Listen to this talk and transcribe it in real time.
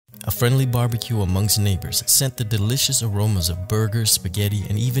A friendly barbecue amongst neighbors sent the delicious aromas of burgers, spaghetti,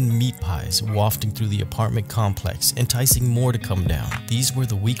 and even meat pies wafting through the apartment complex, enticing more to come down. These were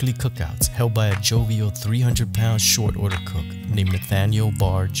the weekly cookouts held by a jovial 300-pound short-order cook named Nathaniel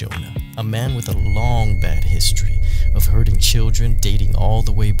Bar-Jonah, a man with a long bad history of hurting children dating all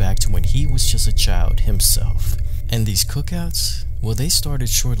the way back to when he was just a child himself. And these cookouts? Well, they started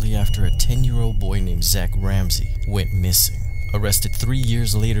shortly after a 10-year-old boy named Zach Ramsey went missing. Arrested 3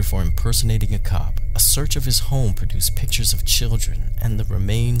 years later for impersonating a cop, a search of his home produced pictures of children and the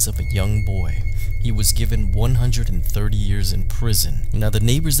remains of a young boy. He was given 130 years in prison. Now, the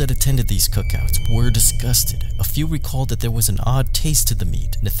neighbors that attended these cookouts were disgusted. A few recalled that there was an odd taste to the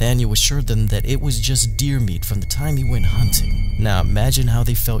meat. Nathaniel assured them that it was just deer meat from the time he went hunting. Now, imagine how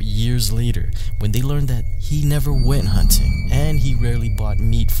they felt years later when they learned that he never went hunting and he rarely bought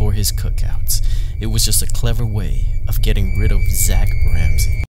meat for his cookouts. It was just a clever way of getting rid of Zach Ramsey.